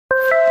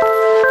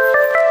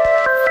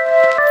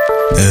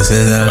This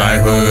is a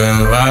life of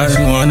good vibes,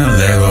 you wanna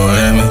live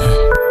with me.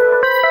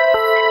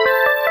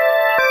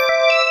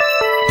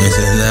 This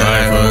is a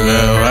life of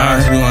good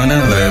vibes, you wanna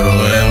live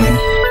with me.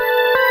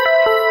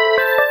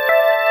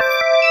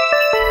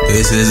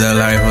 This is a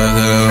life of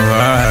good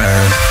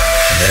vibes.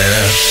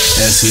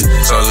 Yeah, and she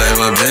so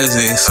labor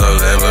busy, so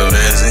labor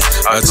busy.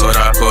 I told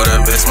her I called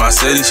her bitch my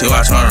city, she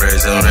watch my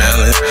resume.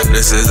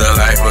 This is a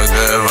life of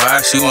good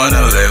vibes, she wanna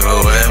live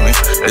with me.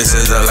 This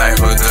is a life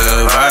of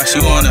good vibes, she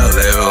wanna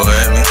live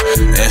with me.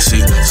 And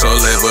she so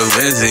labor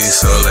busy,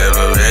 so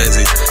labor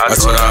busy. I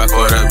told her I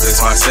called her bitch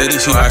my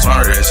city, she watch my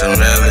resume.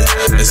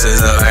 This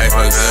is a life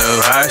of good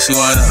vibes, she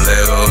wanna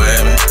live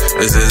with me.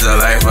 This is a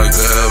life of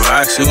good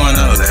vibes, she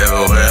wanna live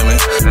with me.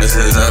 This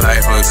is a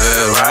life of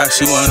good vibes,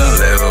 she wanna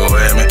live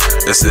with me.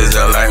 This is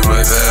a life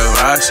of good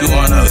vibes, she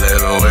wanna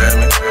live with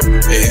me.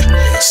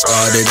 Yeah.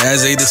 Started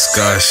as a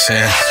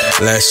discussion.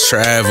 Let's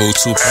travel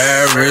to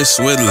Paris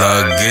with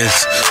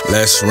luggage.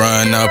 Let's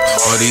run up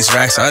all these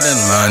racks out in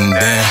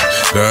London.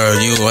 Girl,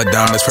 you a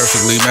dime that's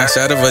perfectly matched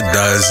out of a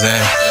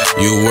dozen.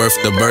 You worth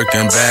the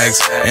Birkin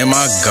bags and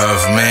my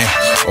government.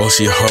 All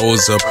she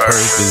holds a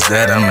purpose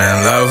that I'm in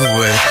love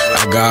with.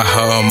 I got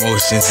her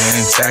emotions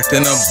intact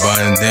in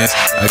abundance.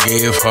 I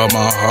gave her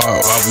my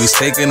heart while we was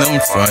taking them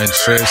fun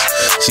trips.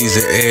 She's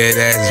the air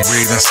that's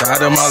breathing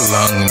inside of my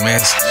lung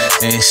mix.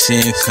 And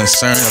she ain't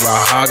concerned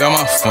about how I got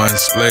my fun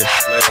split.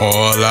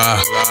 All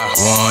I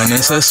want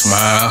is a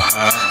smile.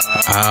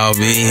 I'll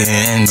be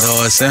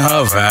endorsing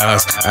her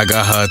vows. I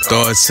got her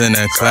thoughts in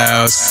the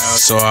clouds,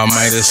 so I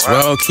might as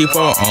well keep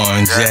her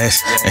on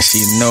jazz. And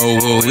she know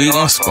what we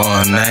gon'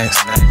 score next.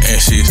 And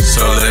she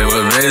so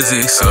labor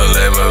busy, so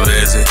labor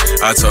busy.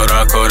 I told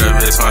her I called her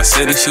bitch my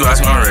city, she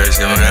watch my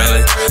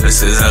resume.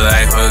 This is a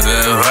life of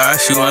good vibes,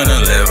 she wanna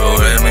live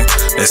with me.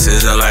 This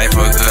is a life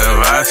of good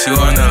vibes, she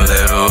wanna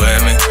live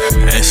with me.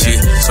 And she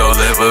so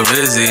labor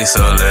busy,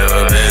 so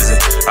labor busy.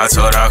 I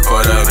told her I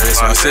called her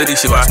bitch my city,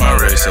 she watch my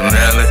resume.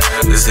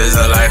 This is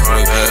a life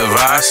of good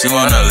vibes, she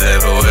wanna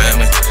live with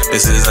me.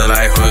 This is a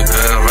life of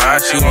good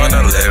vibes, she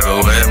wanna live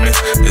with me.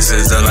 This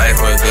is a life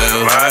of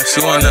good vibes,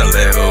 she wanna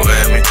live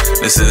with me.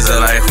 This is a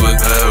life of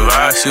good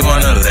vibes, she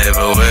wanna live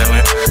with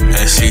me.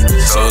 And she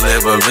so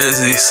labor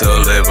busy, so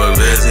labor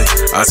busy.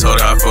 I told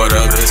her I called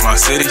her bitch my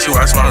city, she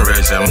watch my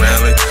resume.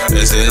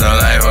 This is a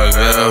life of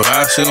good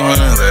vibes, she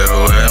wanna live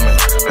with me.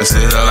 This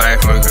is a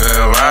life of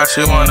good vibes,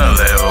 she wanna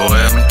live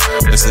with me.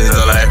 This is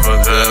a life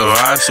of good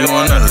vibes, she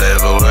wanna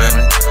live with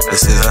me.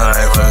 This is a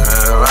life of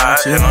good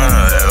vibes, she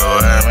wanna live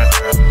with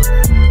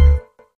me.